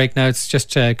another ad break now. It's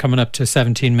just coming up to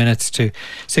 17 minutes to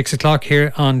 6 o'clock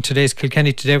here on today's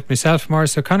Kilkenny Today with myself,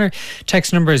 Maurice O'Connor.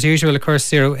 Text number as usual, of course,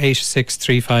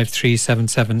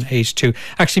 086-353-7782.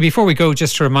 Actually, before we go,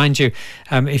 just to remind you,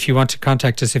 if you want to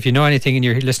contact us, if you know anything and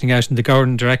you're listening out in the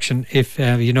Gordon direction, if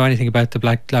you know anything about the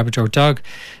Black Labrador dog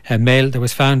male that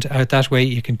was found out that way,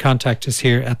 you can contact us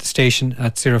here at the station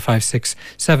at 056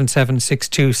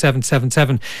 7762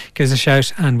 777. Give us a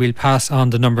shout and we'll pass on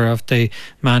the number of the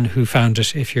man who found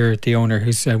it if you're the owner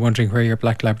who's wondering where your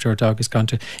Black Labrador dog has gone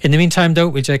to. In the meantime, though,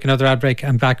 we'll take another ad break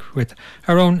and back with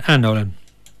our own Ann Nolan.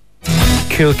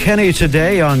 Kilkenny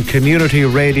Today on Community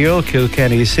Radio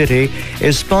Kilkenny City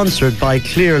is sponsored by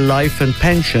Clear Life and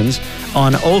Pensions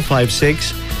on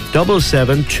 056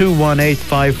 77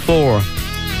 21854.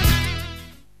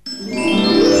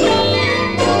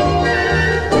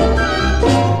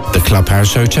 The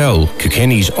Clubhouse Hotel,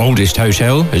 Kilkenny's oldest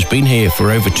hotel, has been here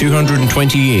for over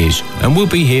 220 years and will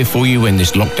be here for you when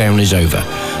this lockdown is over.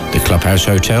 The Clubhouse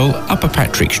Hotel, Upper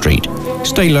Patrick Street.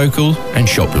 Stay local and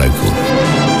shop local.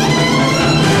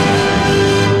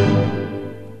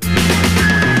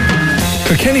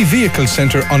 Kilkenny Vehicle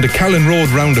Centre on the Callan Road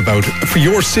roundabout for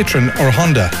your Citroen or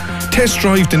Honda. Test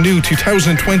drive the new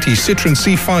 2020 Citroen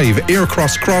C5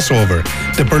 Aircross crossover,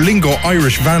 the Berlingo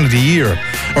Irish Van of the Year,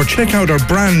 or check out our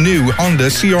brand new Honda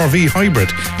CR-V Hybrid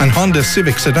and Honda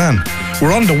Civic Sedan.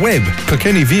 We're on the web,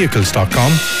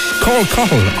 kilkennyvehicles.com. Call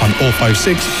Cathal on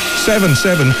 056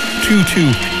 77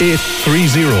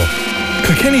 22830.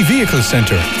 Kilkenny Vehicle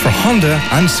Centre for Honda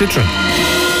and Citroen.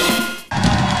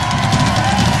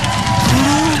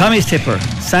 Tommy's Tipper,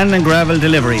 sand and gravel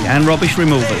delivery and rubbish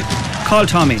removal. Call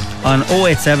Tommy on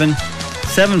 087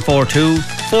 742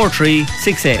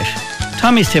 4368.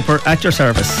 Tommy's Tipper at your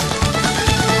service.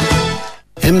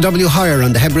 MW Hire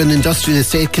on the Hebron Industrial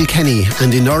Estate Kilkenny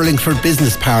and in Urlingford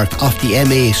Business Park off the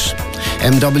M8.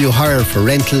 MW Hire for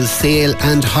rental, sale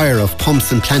and hire of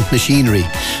pumps and plant machinery,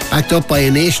 backed up by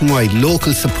a nationwide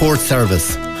local support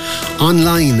service.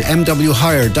 Online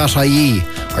mwhire.ie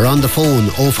or on the phone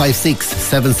 056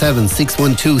 77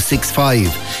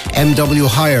 61265. MW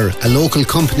Hire, a local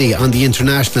company on the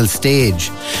international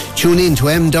stage. Tune in to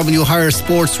MW Hire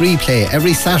Sports Replay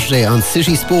every Saturday on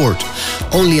City Sport,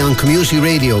 only on Community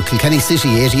Radio Kilkenny City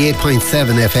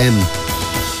 88.7 FM.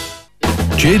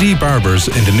 JD Barbers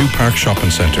in the New Park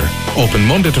Shopping Centre. Open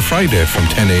Monday to Friday from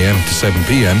 10 a.m. to 7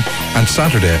 p.m. and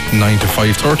Saturday 9 to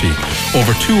 5:30.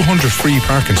 Over 200 free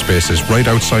parking spaces right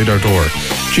outside our door.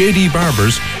 JD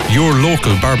Barbers, your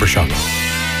local barbershop.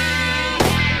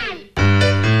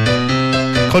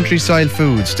 Country-style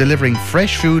foods, delivering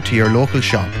fresh food to your local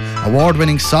shop.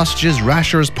 Award-winning sausages,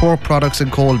 rashers, pork products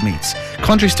and cold meats.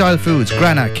 Country-style foods,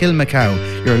 Grana, Kilmacow,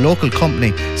 your local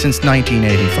company since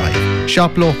 1985.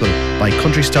 Shop local, buy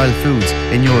country-style foods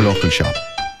in your local shop.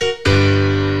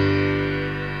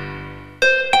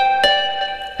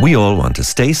 We all want to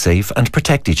stay safe and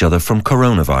protect each other from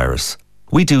coronavirus.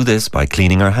 We do this by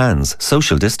cleaning our hands,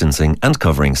 social distancing and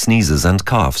covering sneezes and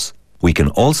coughs. We can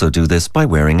also do this by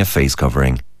wearing a face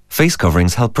covering. Face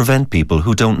coverings help prevent people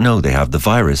who don't know they have the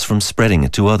virus from spreading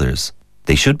it to others.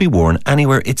 They should be worn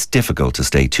anywhere it's difficult to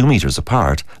stay 2 metres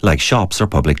apart, like shops or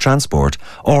public transport,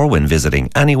 or when visiting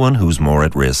anyone who's more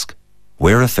at risk.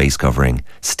 Wear a face covering,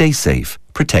 stay safe,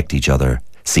 protect each other.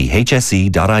 See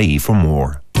hse.ie for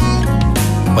more.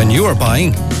 When you are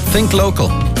buying, think local.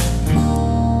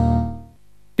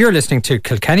 You're listening to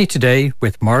Kilkenny Today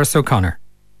with Maurice O'Connor.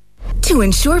 To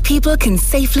ensure people can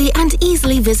safely and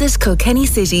easily visit Kilkenny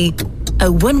City,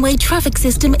 a one-way traffic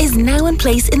system is now in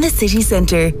place in the city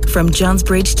centre, from John's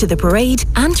Bridge to the Parade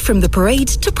and from the Parade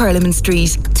to Parliament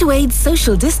Street, to aid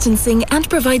social distancing and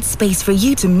provide space for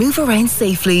you to move around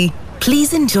safely.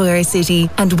 Please enjoy our city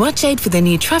and watch out for the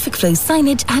new traffic flow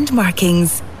signage and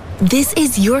markings. This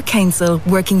is your council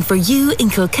working for you in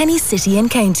Kilkenny City and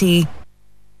County.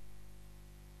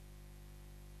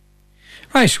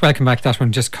 Right, welcome back. That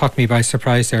one just caught me by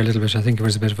surprise there a little bit. I think it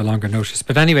was a bit of a longer notice.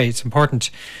 But anyway, it's important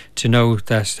to know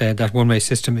that that one-way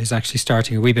system is actually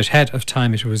starting a wee bit ahead of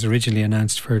time. It was originally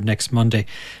announced for next Monday.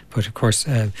 But of course,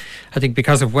 I think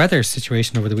because of weather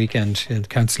situation over the weekend, the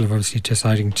council have obviously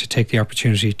deciding to take the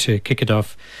opportunity to kick it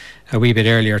off a wee bit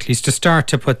earlier, at least to start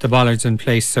to put the bollards in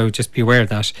place. So just be aware of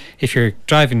that if you're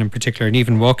driving in particular and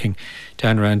even walking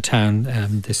down around town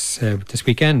this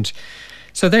weekend.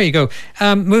 So there you go.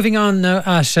 Moving on now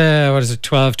at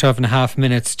 12 and a half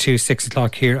minutes to 6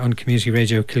 o'clock here on Community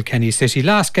Radio Kilkenny City.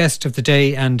 Last guest of the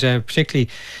day, and a particularly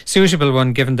suitable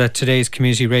one given that today's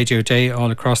Community Radio Day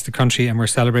all across the country, and we're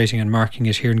celebrating and marking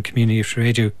it here in Community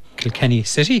Radio Kilkenny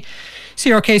City.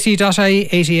 CRKC.ie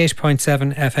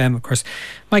 88.7 FM, of course.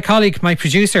 My colleague, my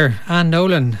producer, Ann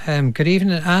Nolan. Good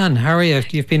evening, Ann. How are you?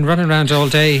 You've been running around all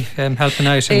day helping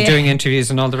out and doing interviews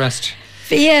and all the rest.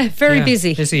 Yeah, very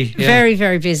busy. Busy, yeah. Very,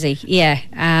 very busy,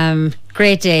 yeah.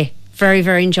 Great day. Very,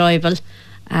 very enjoyable,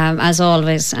 as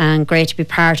always, and great to be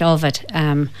part of it.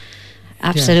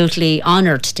 Absolutely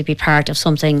honoured to be part of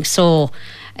something so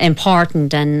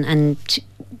important, and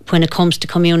when it comes to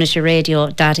community radio,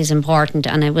 that is important,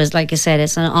 and it was, like I said,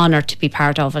 it's an honour to be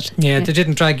part of it. Yeah, they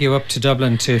didn't drag you up to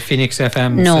Dublin to Phoenix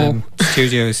FM's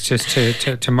studios just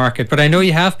to market, but I know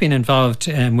you have been involved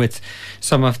with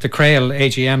some of the CRAOL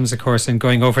AGMs, of course, and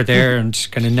going over there and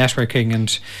kind of networking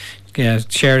and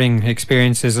sharing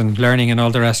experiences and learning and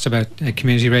all the rest about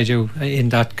community radio in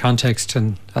that context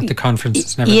and at the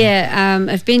conferences and everything. Yeah,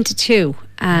 I've been to 2,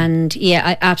 and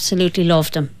I absolutely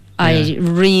loved them. I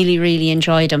really, really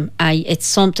enjoyed them. It's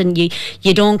something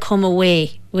you don't come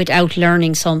away without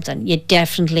learning something. You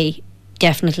definitely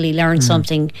learn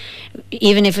something.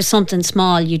 Even if it's something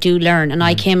small, you do learn. And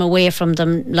I came away from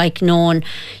them like knowing,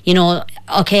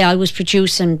 okay, I was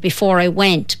producing before I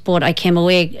went, but I came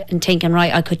away and thinking,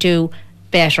 right, I could do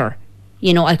better.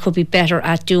 I could be better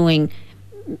at doing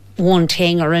one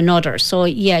thing or another. So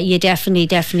you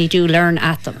definitely do learn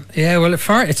at them. Yeah, well,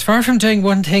 it's far from doing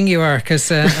one thing you are, because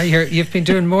you've been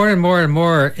doing more and more and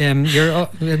more. You're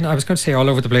I was going to say all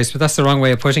over the place, but that's the wrong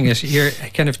way of putting it. You're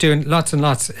kind of doing lots and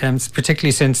lots,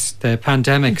 particularly since the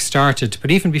pandemic started, but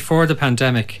even before the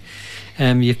pandemic,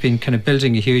 you've been kind of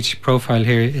building a huge profile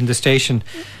here in the station.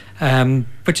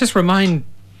 But just remind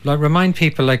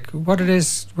people what it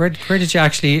is. Where did you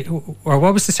actually, or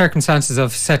what was the circumstances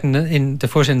of setting in the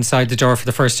foot inside the door for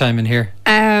the first time in here?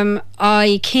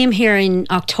 I came here in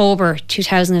October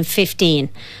 2015,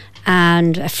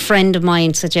 and a friend of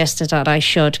mine suggested that I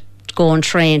should go and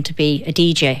train to be a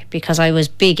DJ, because I was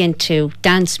big into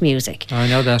dance music. I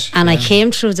know that. And I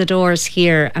came through the doors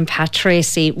here, and Pat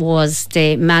Tracy was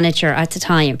the manager at the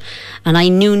time, and I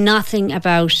knew nothing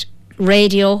about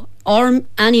radio or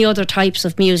any other types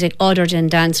of music other than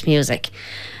dance music.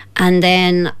 And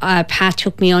then Pat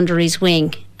took me under his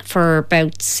wing for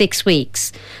about 6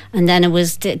 weeks, and then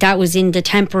that was in the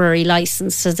temporary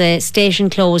licence, so the station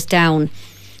closed down.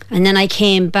 And then I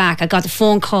came back. I got a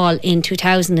phone call in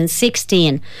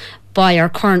 2016 by our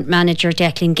current manager,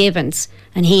 Declan Gibbons,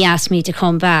 and he asked me to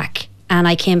come back, and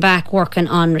I came back working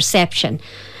on reception.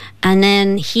 And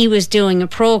then he was doing a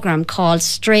programme called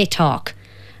Straight Talk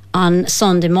on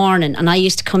Sunday morning, and I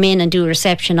used to come in and do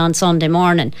reception on Sunday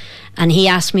morning, and he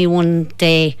asked me one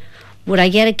day, would I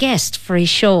get a guest for his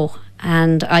show?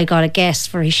 And I got a guest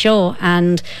for his show,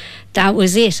 and that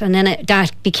was it. And then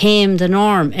that became the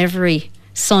norm every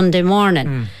Sunday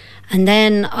morning. And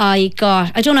then I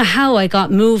don't know how I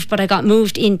got moved, but I got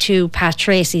moved into Pat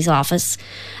Tracy's office,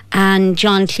 and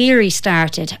John Cleary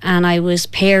started, and I was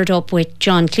paired up with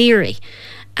John Cleary,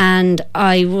 and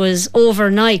I was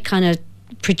overnight kind of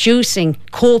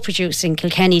co-producing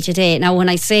Kilkenny Today. Now, when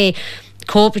I say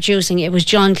co-producing. It was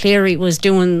John Cleary was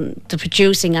doing the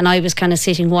producing, and I was kind of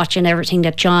sitting watching everything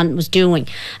that John was doing.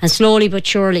 And slowly but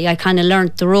surely I kind of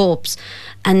learnt the ropes.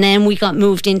 And then we got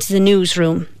moved into the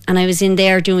newsroom, and I was in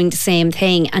there doing the same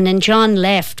thing. And then John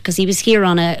left because he was here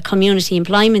on a community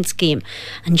employment scheme,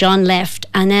 and John left,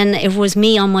 and then it was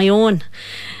me on my own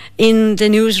in the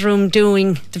newsroom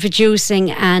doing the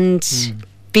producing and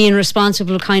being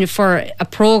responsible kind of for a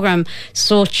programme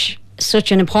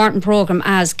such an important programme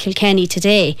as Kilkenny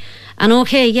Today. And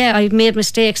I've made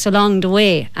mistakes along the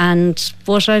way,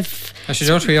 but I've... Actually,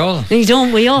 don't we all?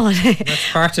 Don't we all?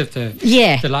 That's part of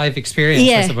the live experience,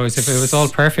 I suppose. If it was all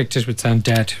perfect, it would sound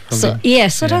dead. So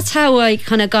that's how I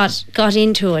kind of got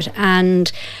into it.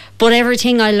 But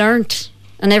everything I learnt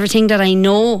and everything that I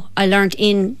know, I learnt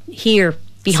in here,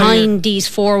 behind these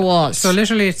four walls. So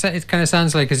literally it kind of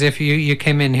sounds like as if you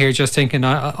came in here just thinking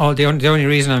the only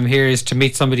reason I'm here is to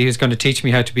meet somebody who's going to teach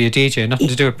me how to be a DJ, nothing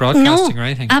to do with broadcasting or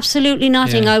anything. Absolutely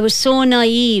nothing. I was so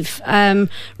naive,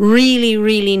 really,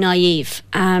 really naive.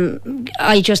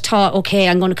 I just thought, okay,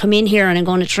 I'm going to come in here and I'm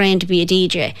going to train to be a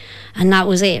DJ, and that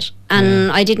was it.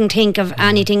 And I didn't think of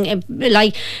anything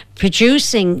like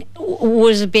producing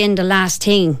would have been the last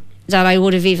thing that I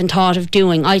would have even thought of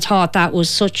doing. I thought that was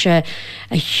such a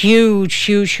huge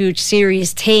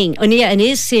serious thing. And yeah, it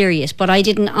is serious, but I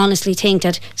didn't honestly think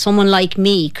that someone like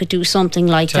me could do something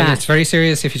like that. It's very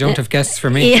serious if you don't have guests for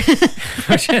me. Yeah.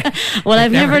 Well,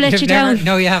 I've never let you down.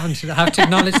 No, you haven't. I have to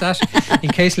acknowledge that. In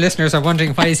case listeners are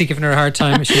wondering why is he giving her a hard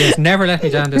time, she has never let me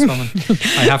down, this woman.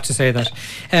 I have to say that.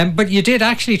 But you did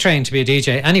actually train to be a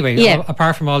DJ anyway,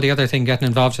 apart from all the other thing, getting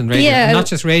involved in radio. Yeah, not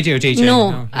just radio DJ.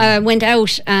 No, I went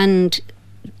out and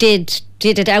did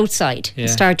it outside.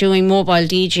 Start doing mobile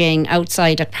DJing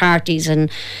outside at parties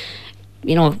and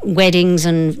weddings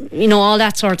and all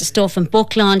that sort of stuff, and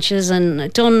book launches, and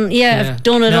I've done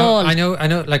it all. I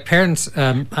know like parents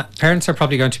are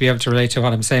probably going to be able to relate to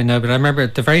what I'm saying now, but I remember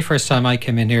the very first time I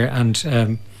came in here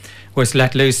and was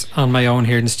let loose on my own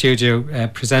here in the studio,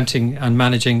 presenting and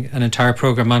managing an entire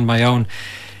programme on my own.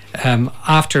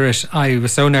 After it, I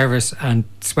was so nervous and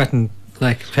sweating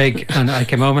like a pig, and I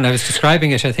came home and I was describing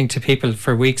it, I think, to people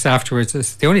for weeks afterwards.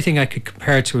 The only thing I could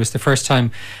compare it to was the first time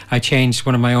I changed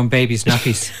one of my own baby's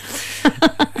nappies.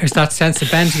 There's that sense of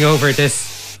bending over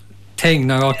this thing.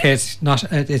 Now, okay, it's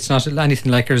not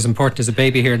anything like as important as a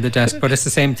baby here in the desk, but it's the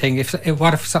same thing.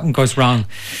 What if something goes wrong?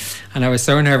 And I was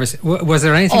so nervous. Was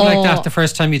there anything like that the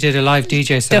first time you did a live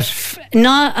DJ set?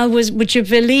 Would you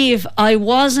believe I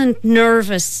wasn't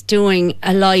nervous doing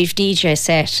a live DJ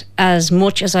set as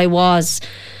much as I was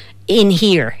in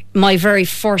here. My very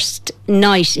first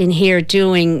night in here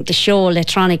doing the show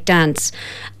Electronic Dance,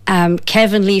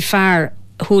 Kevin Lee Farr,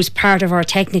 who's part of our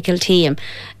technical team,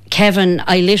 Kevin,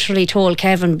 I literally told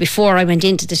Kevin before I went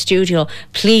into the studio,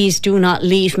 please do not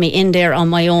leave me in there on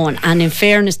my own. And in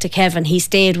fairness to Kevin, he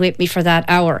stayed with me for that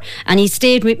hour, and he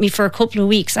stayed with me for a couple of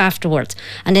weeks afterwards.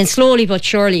 And then slowly but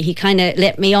surely he kind of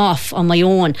let me off on my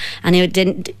own, and it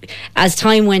didn't, as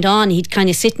time went on, he'd kind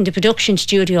of sit in the production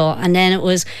studio, and then it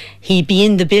was he'd be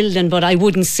in the building but I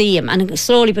wouldn't see him, and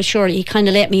slowly but surely he kind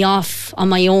of let me off on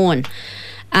my own.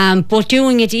 But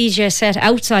doing a DJ set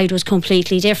outside was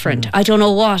completely different. I don't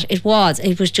know what it was.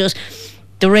 It was just,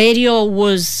 the radio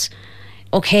was,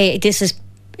 okay,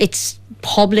 it's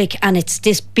public and it's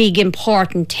this big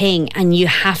important thing and you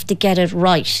have to get it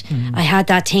right. I had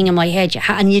that thing in my head,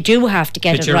 and you do have to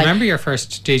get it right. Did you remember your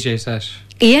first DJ set?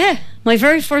 Yeah, my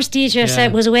very first DJ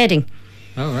set was a wedding.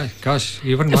 Oh right, gosh,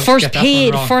 you wouldn't want to get that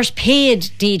one wrong. First paid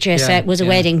DJ set was a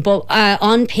wedding, but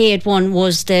unpaid one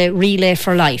was the Relay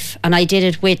for Life, and I did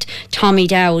it with Tommy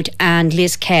Dowd and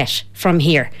Liz Kett from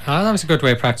here. Oh, that was a good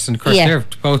way of practicing. Of course, they're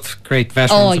both great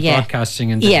veterans of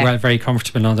broadcasting and they're very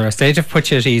comfortable and all the rest. They'd have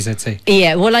put you at ease, I'd say.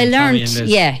 Yeah, well, I learned,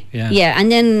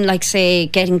 and then, like, say,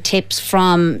 getting tips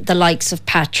from the likes of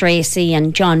Pat Tracy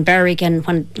and John Berrigan.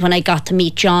 When I got to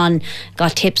meet John,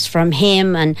 got tips from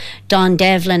him, and Don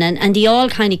Devlin, and they all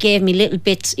kind of gave me little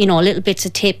bits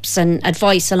of tips and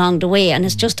advice along the way, and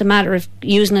it's just a matter of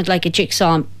using it like a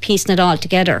jigsaw and piecing it all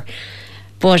together.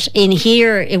 But in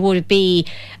here, it would be,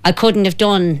 I couldn't have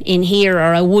done in here,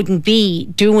 or I wouldn't be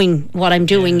doing what I'm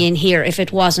doing in here if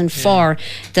it wasn't for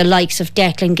the likes of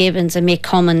Declan Gibbons and Mick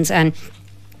Cummins and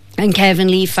Kevin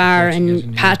Lee Farr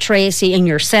and Pat Tracy and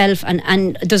yourself,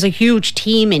 and there's a huge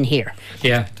team in here.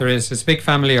 Yeah, there is. It's a big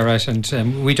family, all right,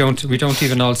 and we don't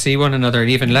even all see one another,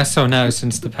 even less so now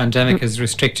since the pandemic has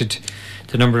restricted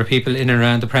the number of people in and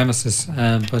around the premises.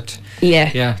 But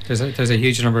there's a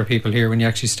huge number of people here when you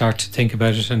actually start to think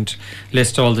about it and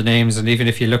list all the names. And even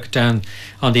if you look down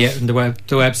on the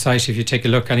website, if you take a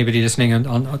look, anybody listening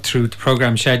on through the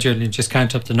programme schedule, you just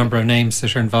count up the number of names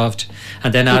that are involved,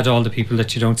 and then add all the people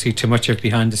that you don't see too much of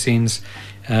behind the scenes.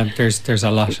 There's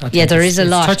a lot. There is a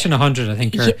lot. It's touching 100, I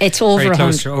think. It's over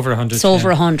 100. Over 100. It's over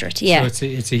 100. Yeah. So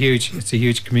it's a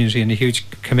huge community and a huge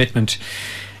commitment.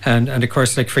 And of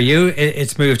course, like for you,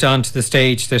 it's moved on to the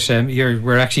stage that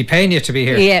we're actually paying you to be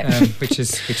here. Yeah. Which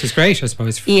is great, I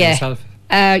suppose, for yourself.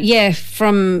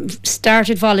 From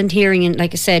started volunteering in,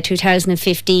 like I said,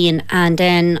 2015, and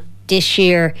then this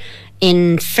year,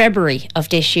 in February of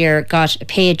this year, got a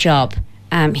paid job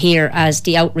here as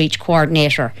the outreach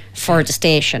coordinator for the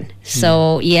station.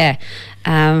 So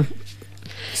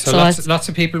So lots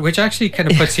of people, which actually kind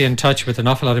of puts you in touch with an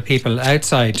awful lot of people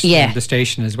outside the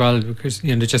station as well, because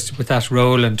just with that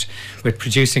role and with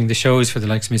producing the shows for the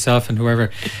likes of myself and whoever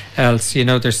else,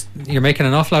 you're making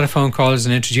an awful lot of phone calls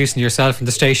and introducing yourself and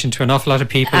the station to an awful lot of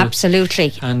people.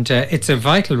 Absolutely. And it's a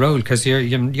vital role, because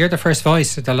you're the first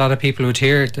voice that a lot of people would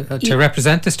hear to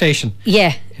represent the station.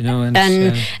 Yeah.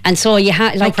 And so you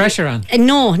have no pressure on.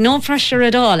 No pressure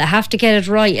at all. I have to get it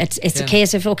right. It's a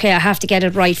case of I have to get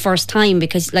it right first time,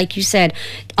 because like you said,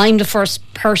 I'm the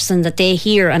first person that they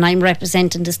hear and I'm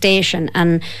representing the station,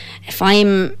 and if I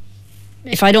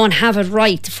don't have it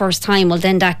right the first time, well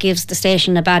then that gives the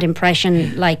station a bad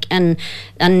impression,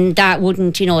 and that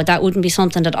wouldn't be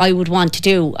something that I would want to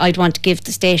do. I'd want to give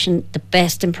the station the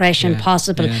best impression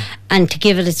possible, and to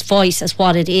give it its voice as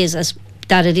what it is, as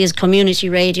that it is community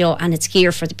radio, and it's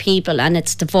here for the people, and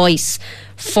it's the voice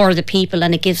for the people,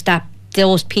 and it gives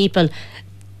those people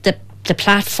the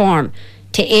platform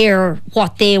to air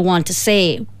what they want to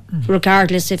say,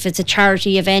 regardless if it's a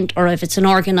charity event or if it's an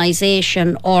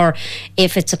organisation or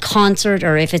if it's a concert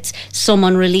or if it's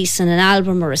someone releasing an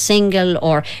album or a single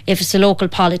or if it's a local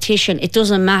politician. It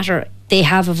doesn't matter. They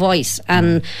have a voice,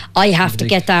 and I have to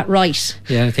get that right.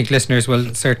 Yeah, I think listeners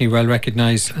will certainly well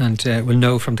recognise and will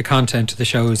know from the content of the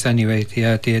shows anyway,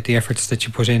 the efforts that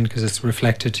you put in, because it's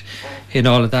reflected in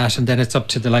all of that. And then it's up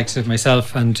to the likes of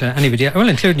myself and anybody, well,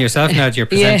 including yourself now that you're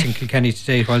presenting Kilkenny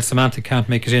Today, while Samantha can't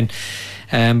make it in.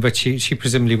 But she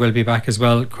presumably will be back as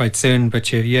well quite soon.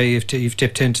 But you've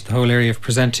dipped into the whole area of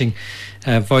presenting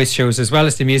voice shows as well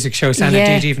as the music shows, and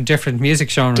indeed even different music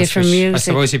genres, different music. I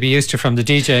suppose you'd be used to from the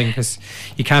DJing, because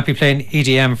you can't be playing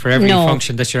EDM for every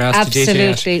function that you're asked to DJ at.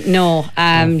 Absolutely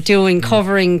no.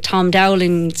 Covering Tom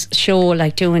Dowling's show,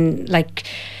 doing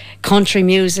country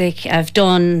music. I've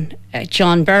done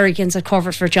John Berrigan's. I've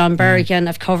covered for John Berrigan.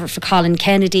 I've covered for Colin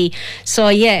Kennedy. So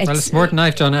it's more than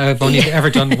I've done. I've only ever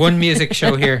done one music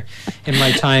show here in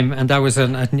my time, and that was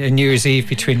on New Year's Eve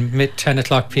between 10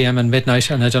 o'clock p.m. and midnight,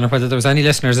 and I don't know whether there was any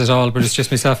listeners at all, but it's just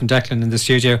myself and Declan in the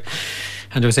studio,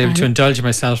 and I was able to indulge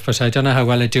myself, but I don't know how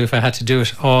well I'd do if I had to do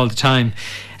it all the time.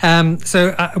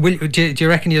 Do you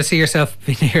reckon you'll see yourself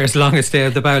being here as long as the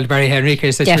Barrie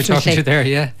Henriques that you were talking to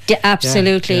there?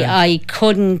 Absolutely. Yeah. I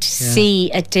couldn't see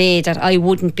a day that I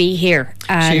wouldn't be here.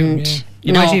 And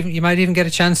you might even get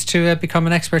a chance to become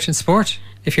an expert in sport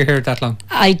if you're here that long.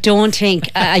 I don't think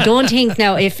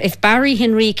now, if Barrie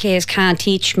Henriques can't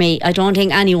teach me, I don't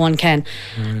think anyone can.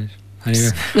 All right.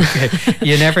 Anyway,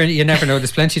 you never know.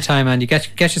 There's plenty of time, and you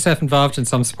get yourself involved in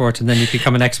some sport, and then you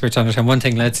become an expert on it, and one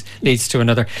thing leads to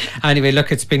another. Anyway,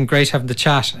 look, it's been great having the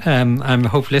chat. I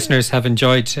hope listeners have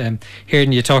enjoyed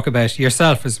hearing you talk about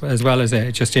yourself as well as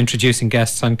just introducing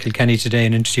guests on Kilkenny Today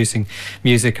and introducing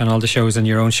music on all the shows and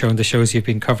your own show and the shows you've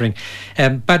been covering.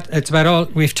 But it's about all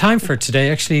we've time for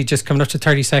today. Actually, just coming up to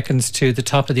 30 seconds to the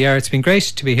top of the hour. It's been great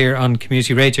to be here on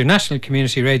Community Radio, National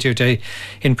Community Radio Day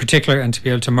in particular, and to be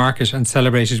able to mark it and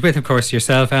celebrate it with, of course,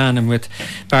 yourself, Anne, and with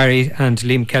Barrie and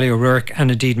Liam Kelly O'Rourke,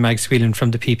 and indeed Mag Sweelan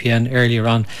from the PPN earlier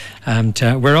on. And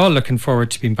we're all looking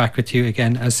forward to being back with you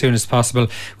again as soon as possible.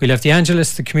 We'll have the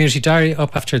Angelus, the Community Diary,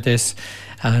 up after this,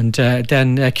 and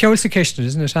then CRAOL Community,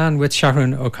 isn't it, Anne, with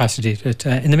Sharon O'Cassidy. But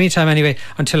in the meantime, anyway,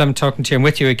 until I'm talking to you and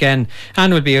with you again,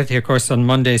 Anne will be with you, of course, on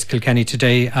Monday's Kilkenny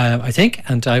Today, I think,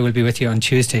 and I will be with you on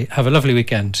Tuesday. Have a lovely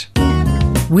weekend.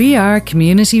 We are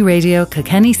Community Radio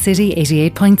Kilkenny City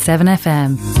 88.7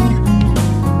 FM.